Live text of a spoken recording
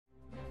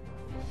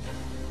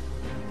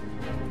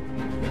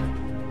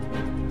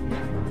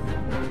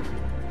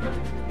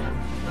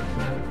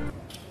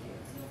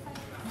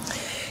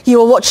You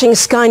are watching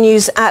Sky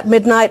News at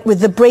midnight with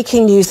the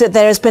breaking news that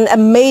there has been a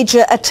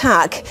major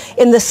attack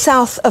in the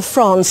south of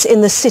France,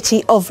 in the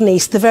city of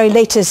Nice. The very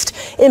latest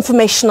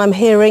information I'm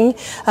hearing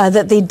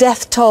that the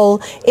death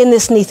toll in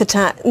this Nice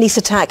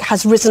attack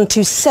has risen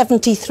to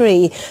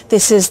 73.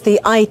 This is the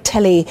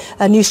iTelly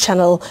news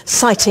channel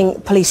citing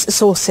police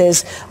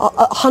sources.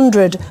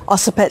 100 are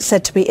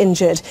said to be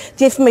injured.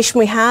 The information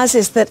we have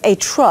is that a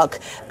truck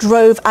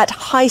drove at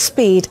high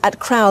speed at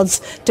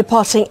crowds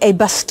departing a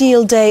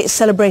Bastille Day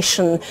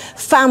celebration.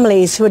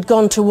 Families who had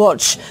gone to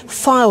watch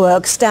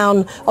fireworks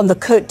down on the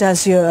Côte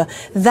d'Azur.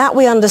 That,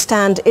 we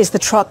understand, is the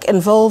truck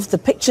involved. The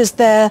pictures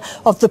there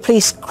of the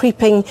police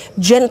creeping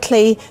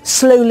gently,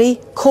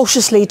 slowly,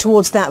 cautiously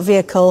towards that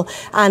vehicle,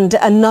 and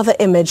another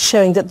image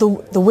showing that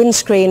the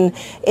windscreen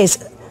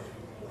is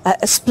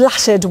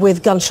splattered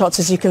with gunshots,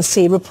 as you can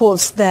see.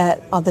 Reports there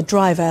are the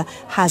driver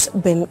has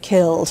been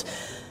killed.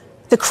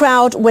 The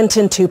crowd went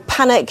into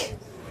panic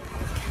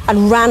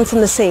and ran from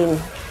the scene.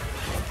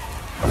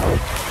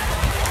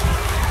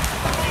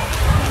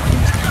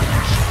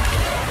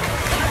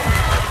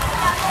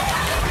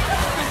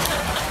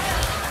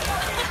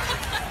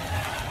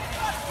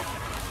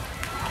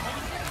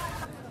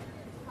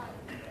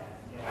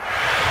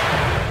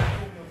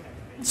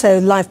 So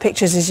live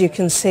pictures, as you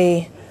can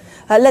see.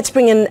 Let's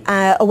bring in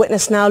a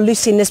witness now.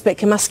 Lucy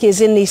Nisbet-Kamaski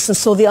is in Nice and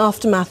saw the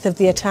aftermath of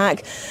the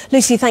attack.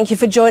 Lucy, thank you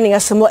for joining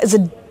us on what is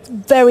a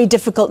very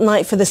difficult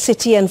night for the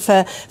city and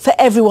for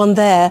everyone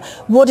there.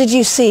 What did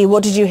you see?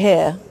 What did you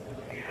hear?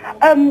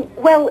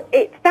 Well,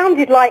 it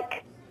sounded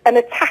like an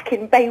attack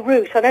in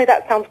Beirut. I know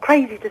that sounds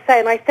crazy to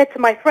say, and I said to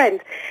my friend,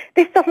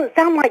 this doesn't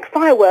sound like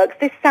fireworks.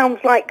 This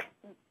sounds like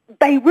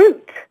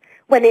Beirut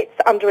when it's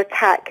under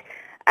attack.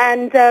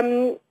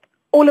 And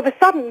all of a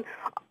sudden,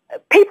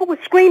 people were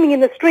screaming in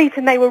the street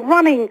and they were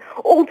running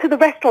all to the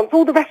restaurants.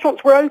 All the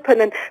restaurants were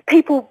open and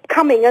people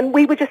coming, and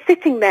we were just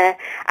sitting there.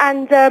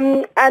 And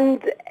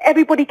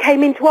everybody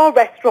came into our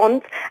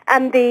restaurant,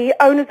 and the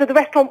owners of the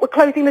restaurant were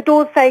closing the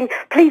doors saying,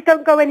 please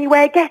don't go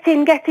anywhere, get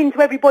in to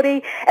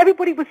everybody.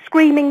 Everybody was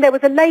screaming. There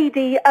was a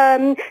lady,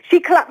 she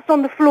collapsed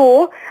on the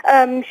floor,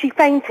 she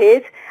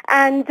fainted.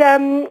 And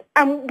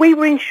we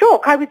were in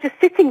shock. I was just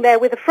sitting there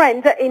with a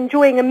friend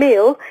enjoying a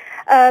meal,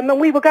 and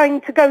we were going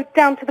to go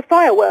down to the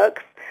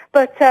fireworks.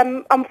 But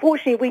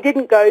unfortunately, we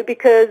didn't go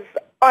because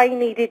I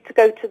needed to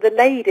go to the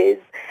ladies,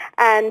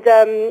 and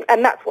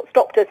that's what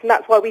stopped us, and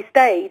that's why we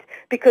stayed,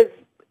 because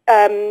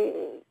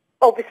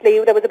obviously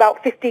there was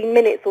about 15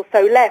 minutes or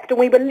so left, and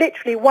we were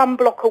literally 1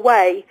 block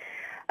away.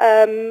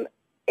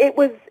 It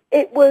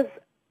was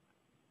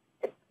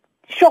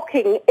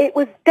shocking. It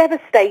was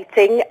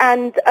devastating,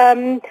 and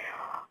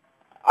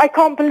I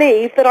can't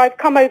believe that I've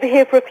come over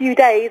here for a few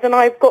days and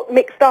I've got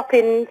mixed up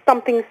in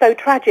something so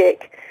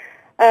tragic.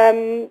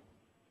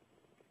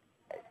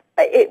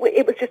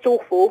 It was just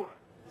awful.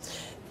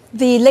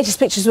 The latest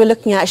pictures we're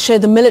looking at show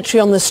the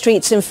military on the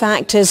streets, in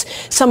fact, as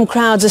some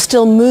crowds are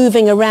still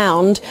moving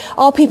around.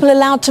 Are people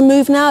allowed to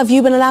move now? Have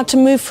you been allowed to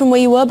move from where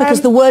you were?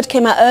 Because the word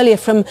came out earlier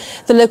from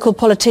the local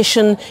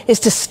politician is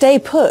to stay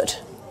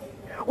put.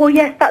 Well,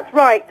 yes, that's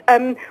right.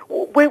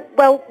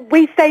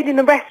 We stayed in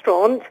the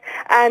restaurant,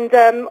 and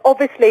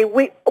obviously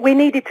we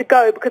needed to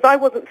go because I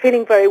wasn't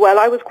feeling very well.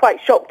 I was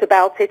quite shocked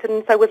about it,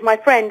 and so was my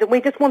friend, and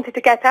we just wanted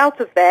to get out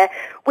of there.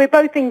 We're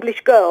both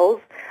English girls.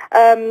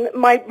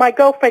 My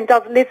girlfriend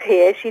does live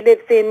here. She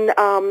lives in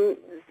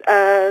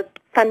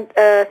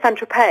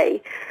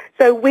Saint-Tropez,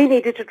 so we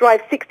needed to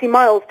drive 60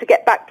 miles to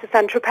get back to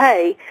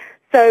Saint-Tropez.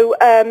 So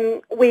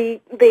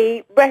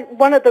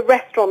one of the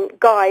restaurant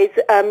guys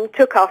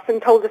took us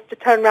and told us to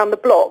turn around the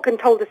block and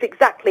told us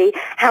exactly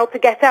how to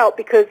get out,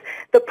 because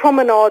the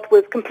promenade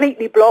was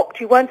completely blocked.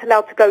 You weren't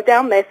allowed to go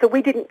down there, so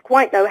we didn't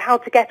quite know how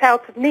to get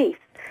out of Nice.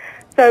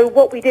 So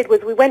what we did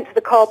was we went to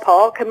the car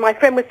park, and my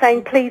friend was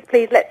saying, please,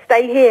 let's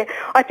stay here.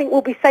 I think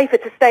we'll be safer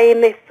to stay in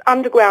this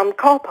underground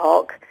car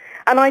park.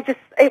 And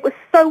it was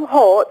so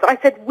hot. I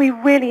said, we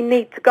really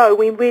need to go.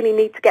 We really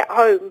need to get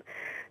home.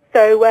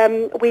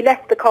 So we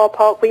left the car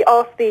park. We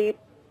asked the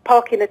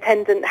parking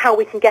attendant how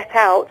we can get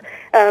out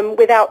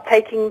without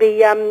taking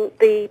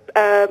the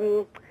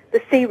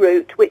sea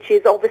route, which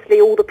is obviously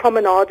all the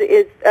promenade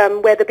is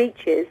where the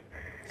beach is,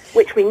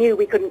 which we knew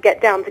we couldn't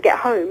get down to get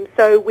home.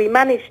 So we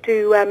managed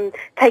to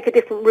take a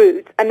different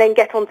route and then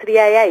get onto the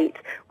A8,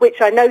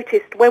 which I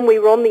noticed when we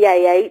were on the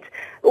A8,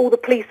 all the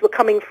police were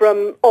coming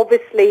from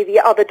obviously the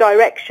other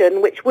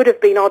direction, which would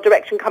have been our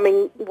direction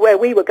coming where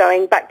we were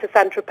going back to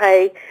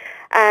Saint-Tropez.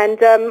 And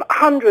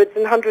hundreds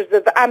and hundreds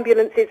of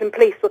ambulances and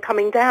police were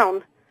coming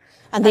down.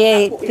 And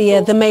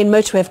the main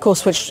motorway, of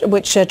course,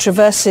 which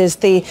traverses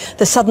the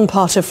southern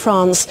part of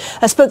France.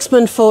 A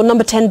spokesman for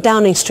Number 10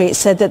 Downing Street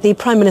said that the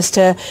Prime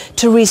Minister,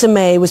 Theresa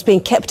May, was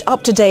being kept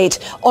up to date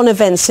on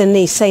events in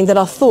Nice, saying that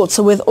our thoughts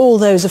are with all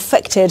those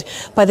affected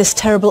by this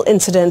terrible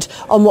incident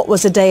on what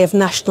was a day of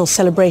national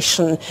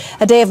celebration.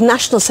 A day of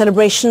national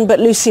celebration,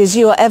 but Lucy, as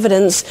your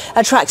evidence,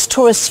 attracts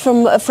tourists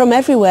from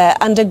everywhere,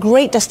 and a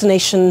great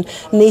destination,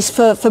 Nice,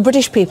 for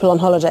British people on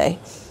holiday.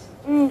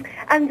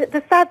 And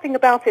the sad thing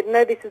about it, I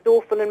know this is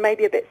awful and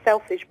maybe a bit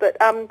selfish, but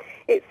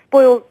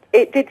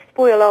it did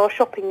spoil our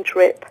shopping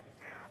trip.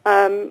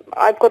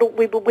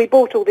 We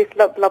bought all this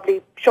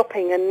lovely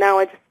shopping, and now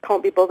I just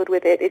can't be bothered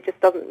with it. It just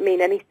doesn't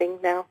mean anything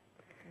now.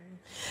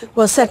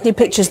 Well, certainly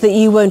pictures that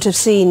you won't have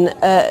seen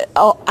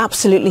are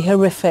absolutely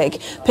horrific.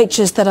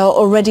 Pictures that are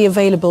already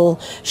available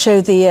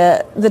show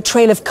the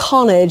trail of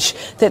carnage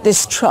that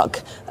this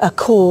truck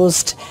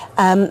caused.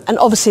 And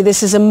obviously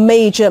this is a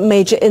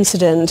major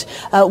incident.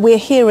 We're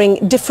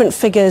hearing different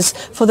figures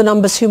for the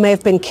numbers who may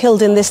have been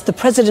killed in this. The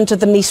president of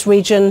the Nice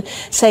region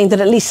saying that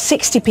at least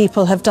 60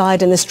 people have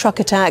died in this truck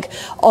attack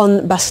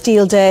on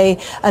Bastille Day.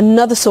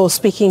 Another source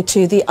speaking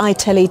to the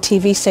iTelly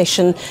TV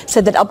station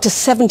said that up to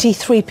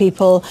 73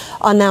 people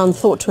are now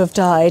thought to have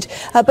died.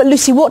 But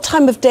Lucy, what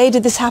time of day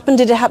did this happen?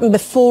 Did it happen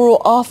before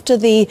or after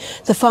the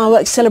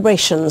fireworks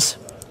celebrations?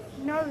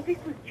 No, this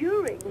was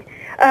during.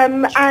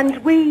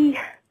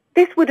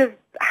 This would have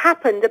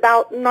happened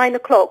about 9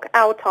 o'clock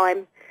our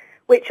time,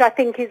 which I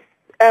think is,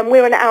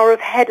 we're an hour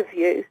ahead of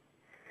you.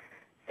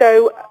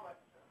 So,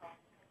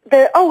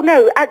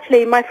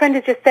 actually, my friend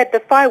has just said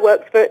the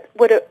fireworks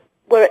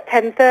were at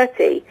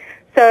 10:30.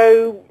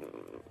 So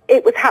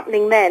it was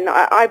happening then.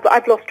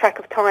 I've lost track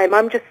of time.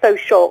 I'm just so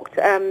shocked.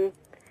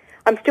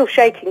 I'm still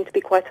shaking, to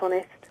be quite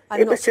honest.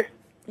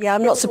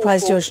 I'm not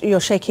surprised you're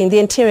shaking. The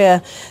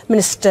Interior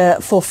Minister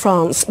for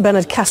France,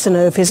 Bernard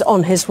Cazeneuve, is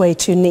on his way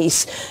to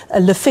Nice.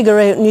 Le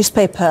Figaro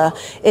newspaper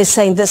is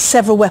saying that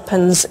several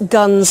weapons,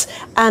 guns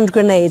and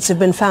grenades have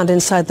been found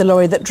inside the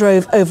lorry that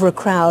drove over a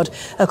crowd,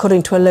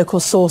 according to a local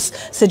source,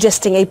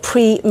 suggesting a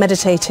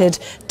premeditated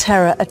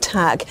terror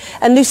attack.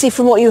 And Lucy,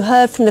 from what you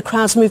heard from the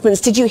crowd's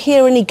movements, did you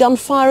hear any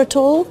gunfire at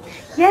all?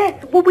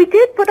 Yes, well, we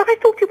did, but I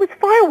thought it was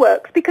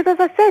fireworks because, as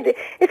I said,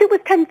 if it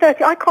was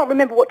 10:30, I can't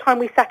remember what time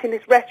we sat in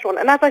this restaurant.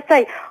 And as I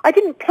say, I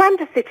didn't plan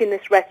to sit in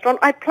this restaurant.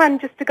 I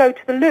planned just to go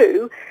to the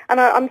loo, and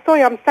I'm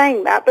sorry I'm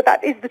saying that, but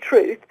that is the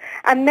truth.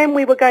 And then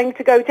we were going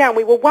to go down.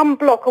 We were 1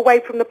 block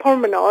away from the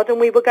promenade, and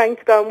we were going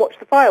to go and watch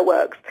the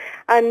fireworks.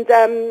 And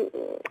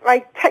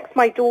I texted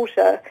my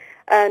daughter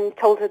and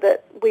told her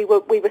that we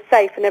were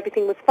safe and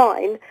everything was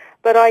fine.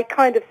 But I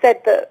kind of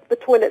said that the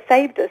toilet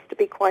saved us, to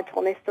be quite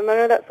honest. And I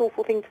know that's an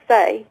awful thing to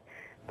say,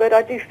 but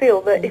I do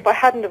feel that if I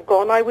hadn't have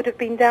gone, I would have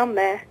been down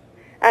there.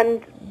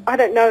 And I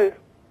don't know.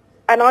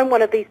 And I'm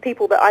one of these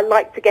people that I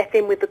like to get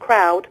in with the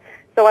crowd,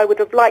 so I would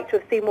have liked to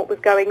have seen what was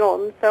going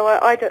on. So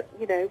I don't,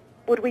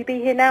 would we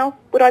be here now?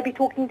 Would I be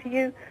talking to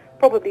you?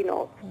 Probably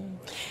not.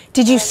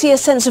 Did you see a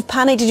sense of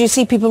panic? Did you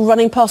see people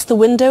running past the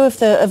window of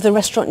the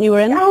restaurant you were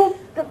in? Oh,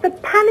 the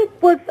panic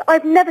was,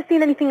 I've never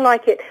seen anything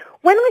like it.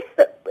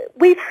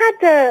 We've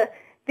had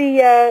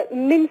the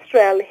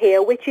minstrel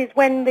here, which is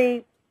when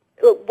the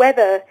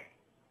weather,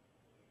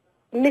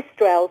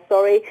 mistral,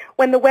 sorry,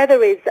 when the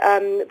weather is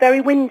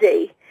very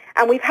windy,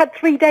 and we've had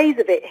 3 days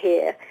of it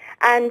here.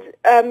 And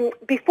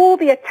before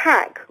the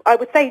attack, I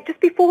would say just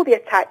before the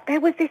attack, there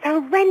was this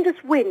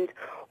horrendous wind.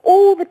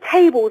 All the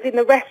tables in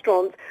the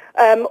restaurant,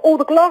 all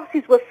the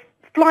glasses were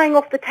flying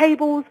off the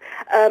tables,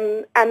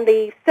 and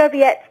the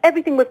serviettes,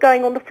 everything was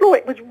going on the floor.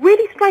 It was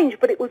really strange,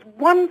 but it was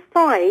one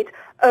side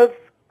of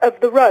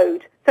the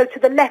road, so to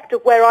the left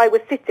of where I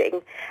was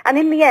sitting. And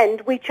in the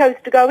end, we chose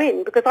to go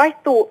in because I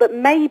thought that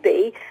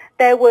maybe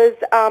there was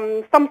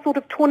some sort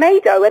of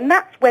tornado, and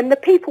that's when the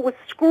people were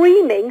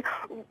screaming,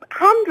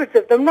 hundreds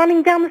of them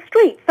running down the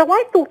street. So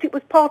I thought it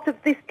was part of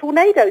this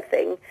tornado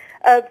thing,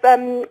 of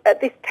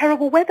this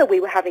terrible weather we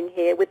were having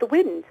here with the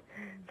wind.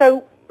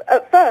 So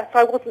at first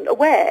I wasn't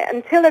aware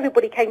until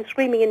everybody came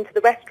screaming into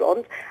the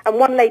restaurant and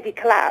one lady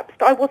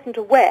collapsed. I wasn't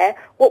aware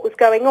what was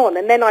going on,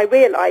 and then I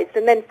realised,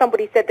 and then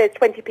somebody said there's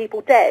 20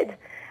 people dead,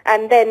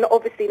 and then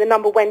obviously the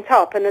number went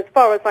up, and as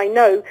far as I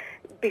know,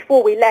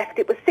 before we left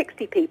it was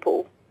 60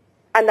 people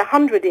and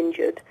 100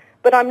 injured,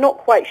 but I'm not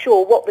quite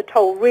sure what the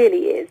toll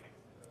really is.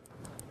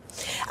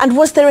 And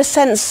was there a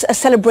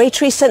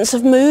celebratory sense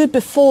of mood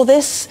before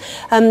this,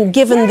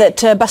 given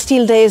that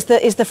Bastille Day is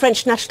the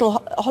French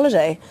national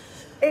holiday?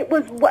 It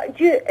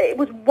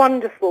was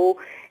wonderful.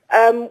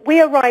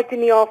 We arrived in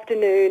the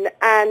afternoon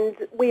and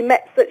we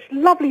met such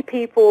lovely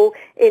people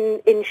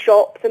in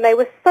shops, and they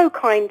were so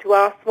kind to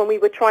us when we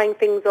were trying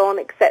things on,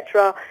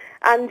 etc.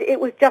 And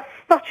it was just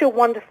such a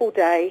wonderful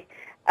day.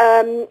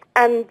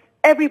 And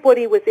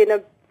everybody was in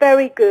a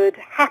very good,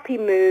 happy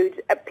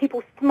mood,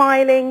 people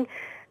smiling.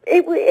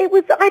 It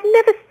was,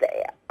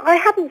 I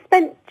haven't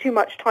spent too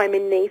much time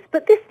in Nice,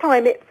 but this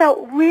time it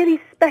felt really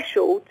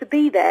special to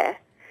be there.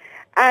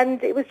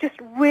 And it was just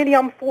really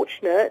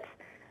unfortunate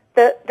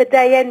that the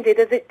day ended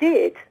as it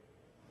did.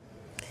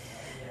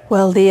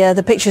 Well,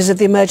 the pictures of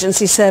the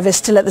emergency service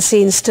still at the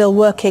scene, still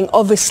working.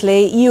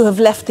 Obviously, you have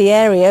left the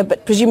area,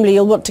 but presumably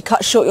you'll want to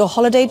cut short your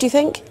holiday, do you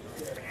think?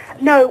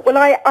 No, well,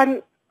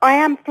 I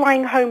am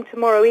flying home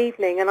tomorrow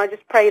evening, and I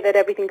just pray that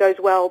everything goes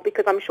well,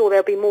 because I'm sure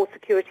there'll be more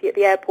security at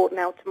the airport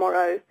now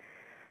tomorrow.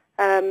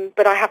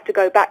 But I have to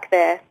go back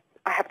there.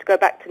 I have to go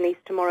back to Nice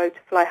tomorrow to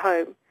fly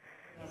home.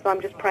 So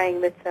I'm just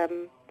praying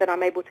that then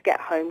I'm able to get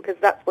home, because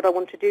that's what I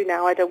want to do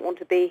now. I don't want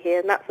to be here,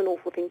 and that's an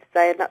awful thing to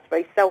say, and that's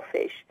very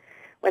selfish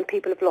when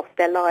people have lost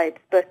their lives.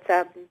 But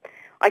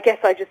I guess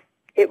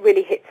it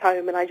really hits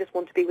home, and I just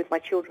want to be with my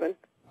children.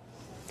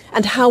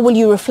 And how will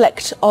you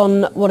reflect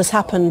on what has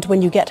happened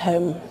when you get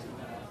home?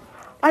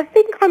 I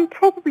think I'm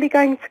probably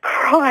going to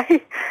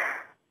cry.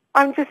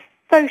 I'm just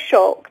so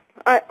shocked.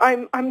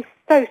 I'm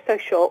so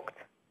shocked,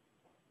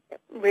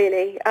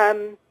 really.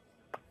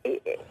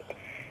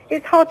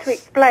 It's hard to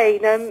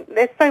explain.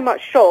 There's so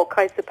much shock,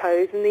 I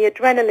suppose, and the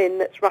adrenaline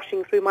that's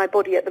rushing through my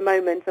body at the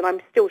moment, and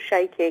I'm still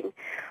shaking.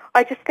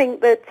 I just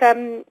think that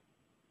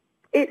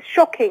it's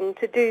shocking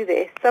to do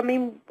this. I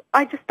mean,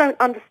 I just don't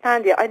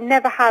understand it. I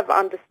never have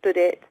understood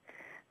it.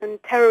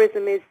 And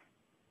terrorism is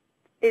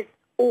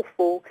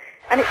awful.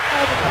 And it's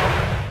hard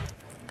enough.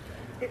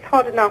 It's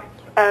hard enough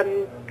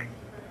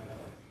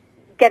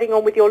getting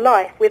on with your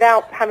life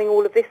without having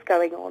all of this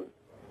going on.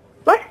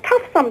 Life's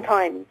tough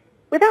sometimes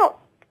without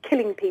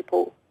killing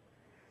people.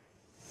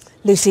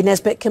 Lucy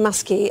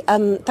Nesbitt-Camaski,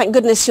 thank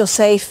goodness you're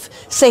safe.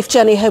 Safe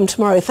journey home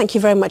tomorrow. Thank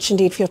you very much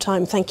indeed for your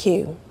time. Thank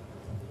you.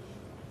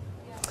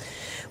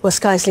 Well,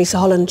 Sky's Lisa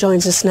Holland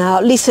joins us now.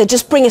 Lisa,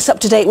 just bring us up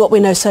to date what we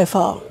know so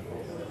far.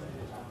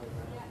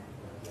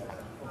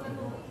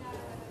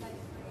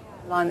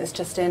 Line that's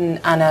just in,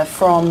 Anna,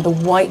 from the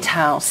White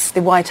House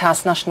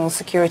National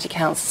Security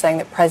Council, saying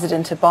that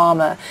President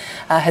Obama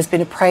has been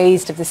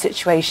appraised of the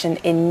situation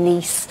in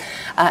Nice,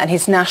 and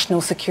his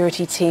national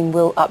security team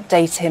will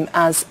update him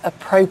as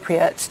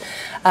appropriate.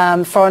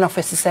 Foreign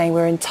Office is saying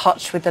we're in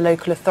touch with the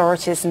local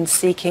authorities and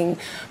seeking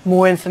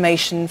more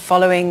information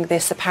following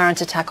this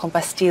apparent attack on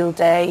Bastille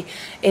Day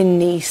in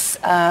Nice.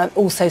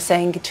 Also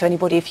saying to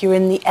anybody, if you're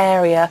in the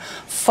area,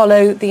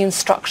 follow the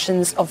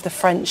instructions of the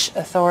French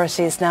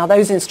authorities. Now,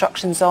 those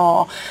instructions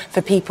are for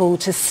people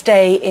to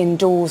stay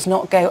indoors,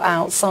 not go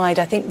outside.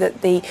 I think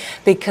that the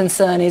big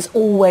concern is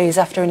always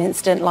after an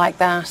incident like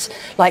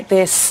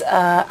this,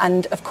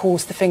 and of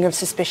course the finger of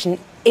suspicion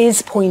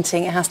is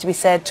pointing, it has to be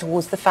said,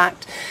 towards the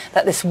fact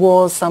that this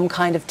was some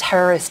kind of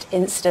terrorist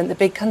incident. The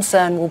big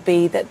concern will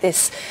be that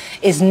this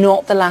is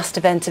not the last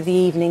event of the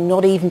evening,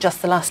 not even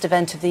just the last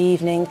event of the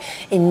evening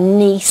in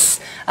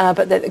Nice,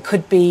 but that there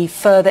could be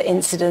further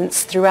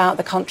incidents throughout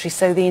the country.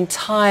 So the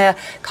entire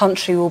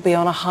country will be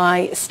on a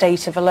high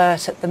state of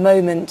alert at the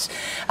moment.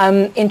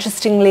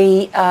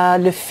 Interestingly,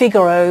 Le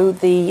Figaro,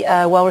 the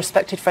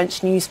well-respected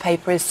French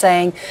newspaper, is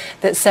saying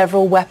that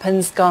several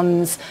weapons,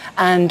 guns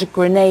and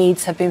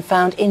grenades have been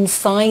found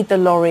inside the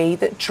lorry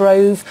that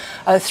drove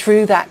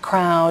through that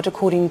crowd,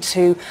 according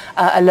to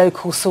a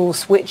local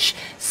source, which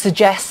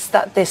suggests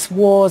that this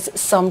was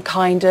some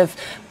kind of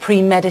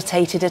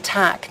premeditated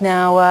attack.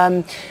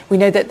 Now, we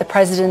know that the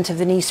president of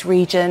the Nice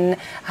region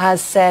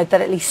has said that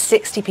at least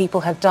 60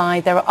 people have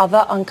died. There are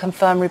other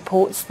unconfirmed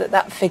reports that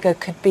that figure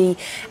could be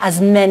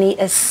as many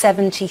as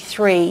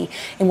 73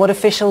 in what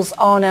officials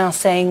are now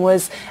saying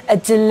was a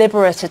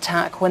deliberate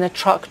attack when a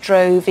truck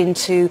drove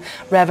into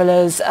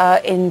revelers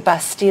in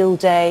Bastille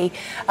Day.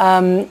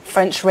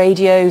 French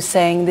radio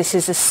saying this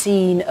is a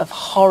scene of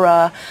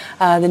horror.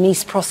 The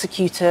Nice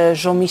prosecutor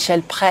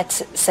Jean-Michel Pret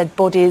said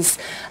bodies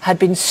had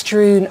been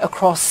strewn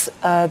across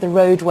the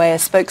roadway. A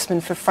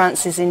spokesman for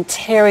France's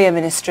Interior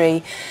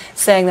Ministry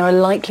saying there are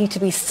likely to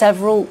be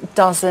several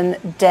dozen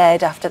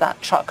dead after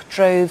that truck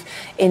drove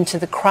into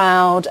the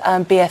crowd.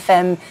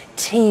 BFM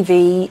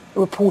TV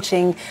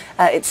reporting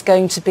it's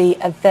going to be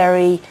a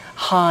very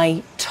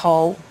high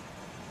toll.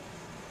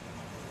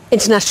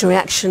 International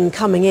reaction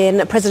coming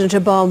in. President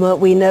Obama,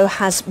 we know,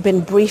 has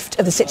been briefed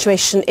of the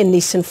situation in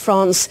Nice in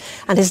France,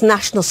 and his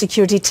national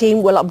security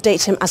team will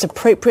update him as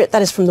appropriate.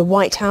 That is from the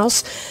White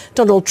House.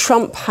 Donald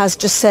Trump has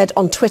just said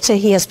on Twitter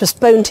he has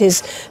postponed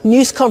his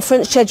news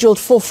conference scheduled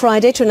for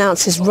Friday to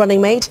announce his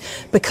running mate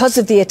because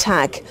of the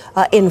attack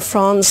in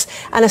France.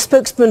 And a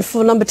spokesman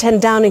for number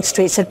 10 Downing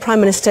Street said Prime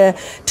Minister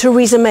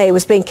Theresa May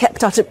was being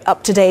kept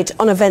up to date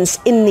on events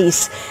in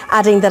Nice,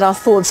 adding that our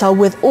thoughts are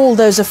with all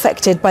those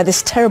affected by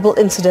this terrible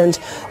incident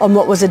on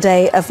what was a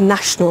day of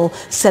national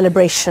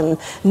celebration.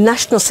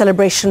 National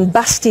celebration,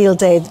 Bastille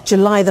Day,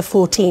 July the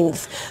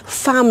 14th.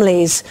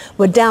 Families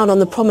were down on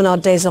the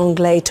Promenade des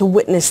Anglais to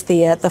witness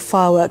the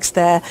fireworks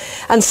there.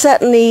 And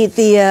certainly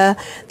the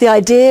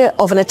idea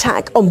of an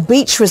attack on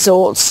beach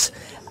resorts,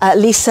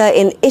 Lisa,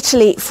 in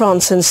Italy,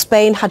 France and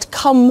Spain, had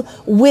come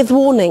with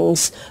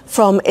warnings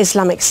from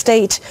Islamic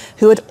State,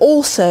 who had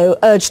also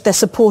urged their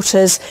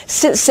supporters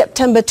since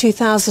September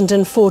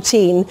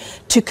 2014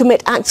 to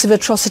commit acts of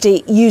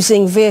atrocity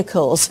using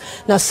vehicles.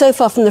 Now, so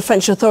far from the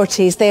French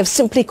authorities, they have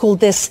simply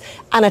called this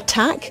an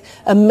attack,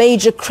 a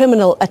major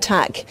criminal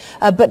attack.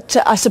 But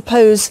I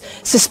suppose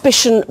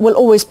suspicion will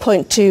always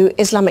point to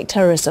Islamic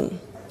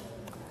terrorism.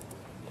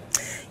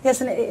 Yes,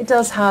 and it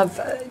does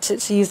have,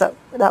 to use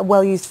that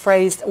well-used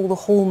phrase, all the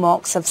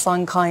hallmarks of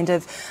some kind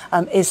of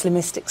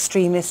Islamist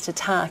extremist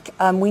attack.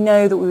 We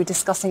know that we were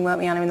discussing, weren't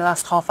we, Anna, in the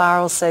last half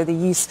hour or so, the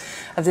use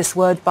of this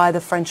word by the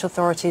French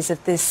authorities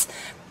of this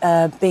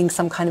being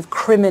some kind of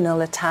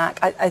criminal attack.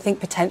 I think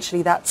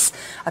potentially that's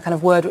a kind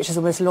of word which is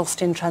almost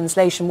lost in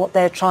translation. What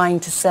they're trying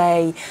to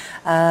say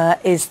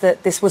is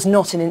that this was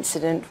not an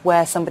incident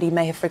where somebody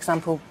may have, for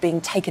example,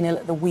 been taken ill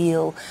at the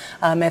wheel,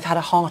 may have had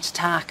a heart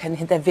attack and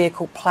their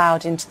vehicle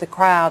ploughed into the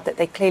crowd, that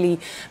they clearly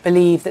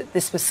believe that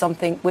this was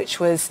something which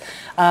was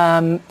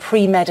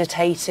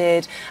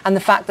premeditated, and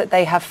the fact that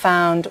they have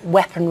found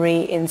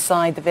weaponry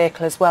inside the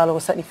vehicle as well, or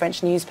certainly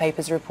French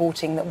newspapers are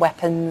reporting that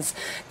weapons,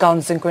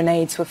 guns and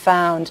grenades were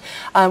found,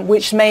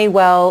 which may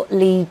well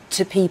lead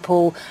to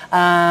people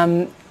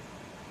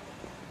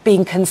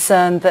being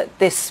concerned that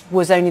this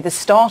was only the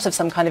start of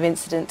some kind of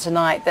incident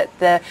tonight,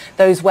 that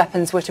those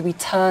weapons were to be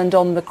turned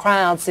on the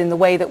crowds in the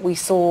way that we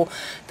saw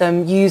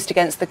them used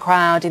against the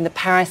crowd in the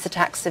Paris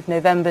attacks of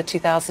November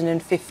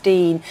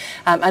 2015,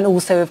 and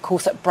also, of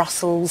course, at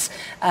Brussels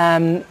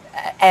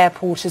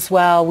airport as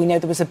well. We know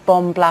there was a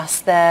bomb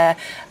blast there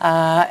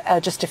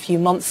just a few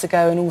months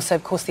ago, and also,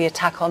 of course, the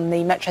attack on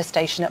the metro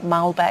station at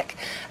Malbec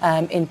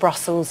in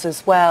Brussels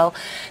as well.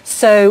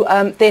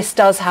 So this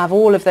does have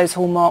all of those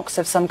hallmarks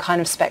of some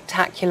kind of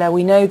spectacular.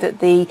 We know that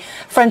the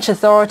French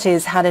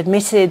authorities had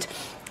admitted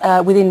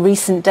within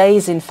recent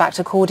days, in fact,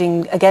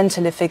 according again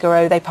to Le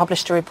Figaro, they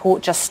published a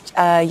report just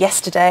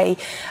yesterday,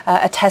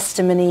 a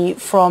testimony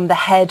from the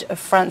head of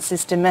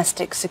France's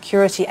domestic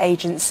security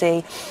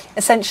agency,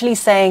 essentially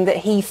saying that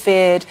he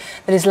feared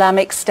that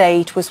Islamic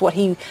State was what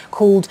he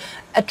called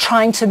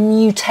trying to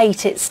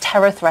mutate its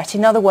terror threat.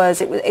 In other words,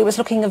 it was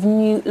looking at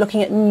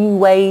new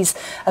ways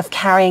of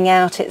carrying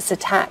out its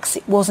attacks.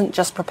 It wasn't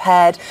just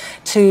prepared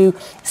to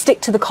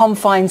stick to the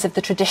confines of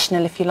the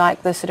traditional, if you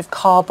like, the sort of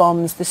car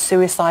bombs, the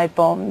suicide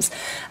bombs,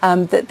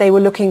 that they were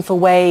looking for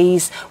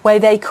ways where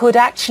they could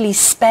actually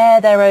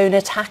spare their own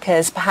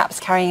attackers,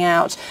 perhaps carrying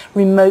out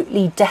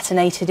remotely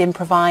detonated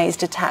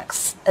improvised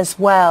attacks as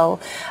well.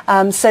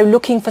 So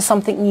looking for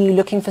something new,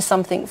 looking for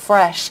something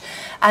fresh.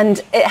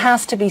 And it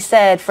has to be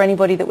said, for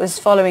anybody that was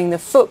following the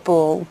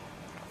football,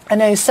 I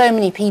know so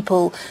many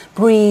people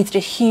breathed a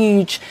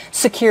huge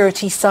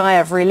security sigh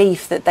of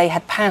relief that they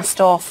had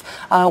passed off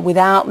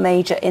without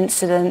major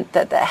incident,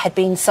 that there had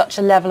been such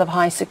a level of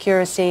high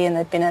security, and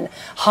there'd been a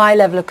high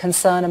level of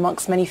concern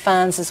amongst many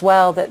fans as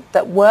well,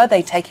 that were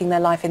they taking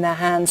their life in their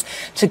hands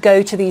to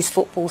go to these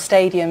football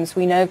stadiums.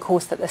 We know, of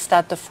course, that the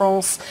Stade de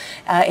France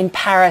in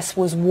Paris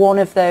was one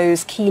of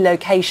those key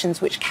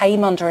locations which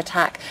came under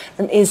attack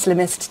from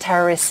Islamist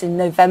terrorists in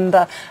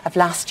November of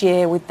last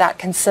year, with that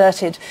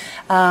concerted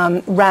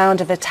round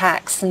of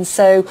attacks, and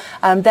so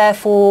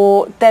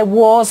therefore there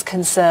was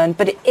concern,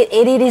 but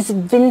it is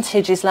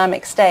vintage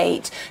Islamic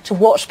State to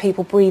watch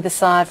people breathe a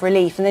sigh of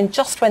relief, and then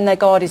just when their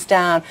guard is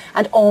down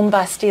and on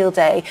Bastille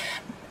Day,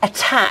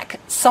 attack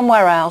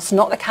somewhere else,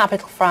 not the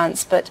capital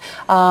France, but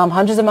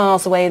hundreds of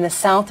miles away in the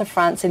south of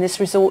France, in this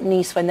resort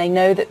Nice, when they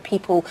know that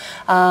people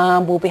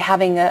will be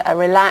having a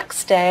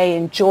relaxed day,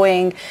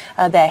 enjoying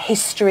their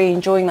history,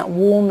 enjoying that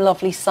warm,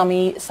 lovely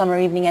summer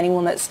evening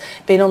anyone that's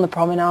been on the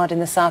promenade in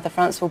the south of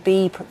France will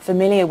be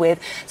familiar with.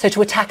 So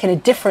to attack in a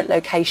different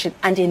location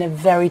and in a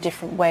very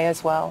different way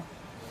as well.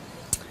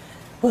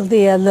 Well,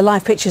 the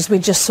live pictures we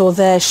just saw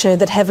there show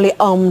that heavily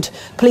armed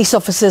police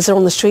officers are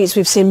on the streets.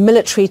 We've seen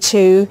military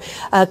too.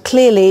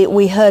 Clearly,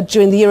 we heard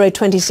during the Euro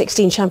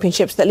 2016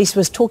 Championships that Lisa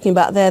was talking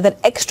about there that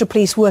extra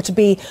police were to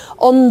be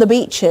on the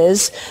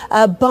beaches.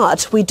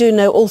 But we do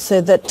know also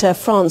that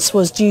France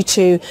was due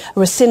to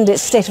rescind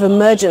its state of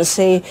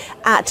emergency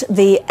at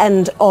the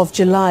end of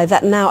July.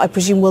 That now, I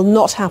presume, will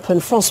not happen.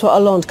 François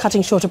Hollande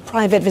cutting short a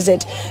private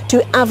visit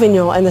to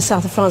Avignon in the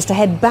south of France to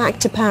head back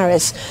to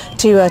Paris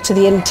to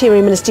the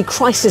Interior Ministry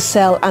crisis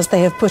cell, as they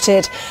have put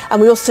it.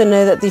 And we also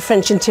know that the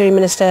French Interior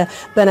Minister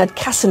Bernard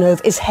Cazeneuve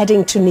is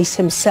heading to Nice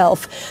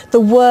himself. The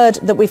word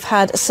that we've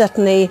had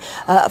certainly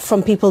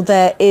from people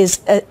there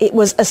is it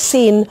was a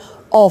scene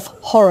of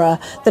horror.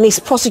 The Nice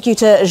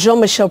prosecutor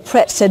Jean-Michel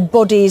Pret said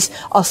bodies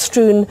are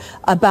strewn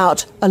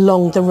about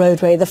along the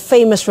roadway, the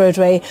famous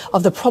roadway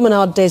of the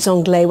Promenade des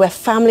Anglais, where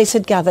families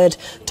had gathered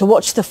to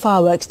watch the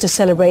fireworks to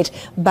celebrate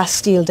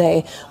Bastille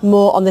Day.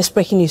 More on this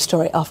breaking news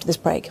story after this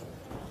break.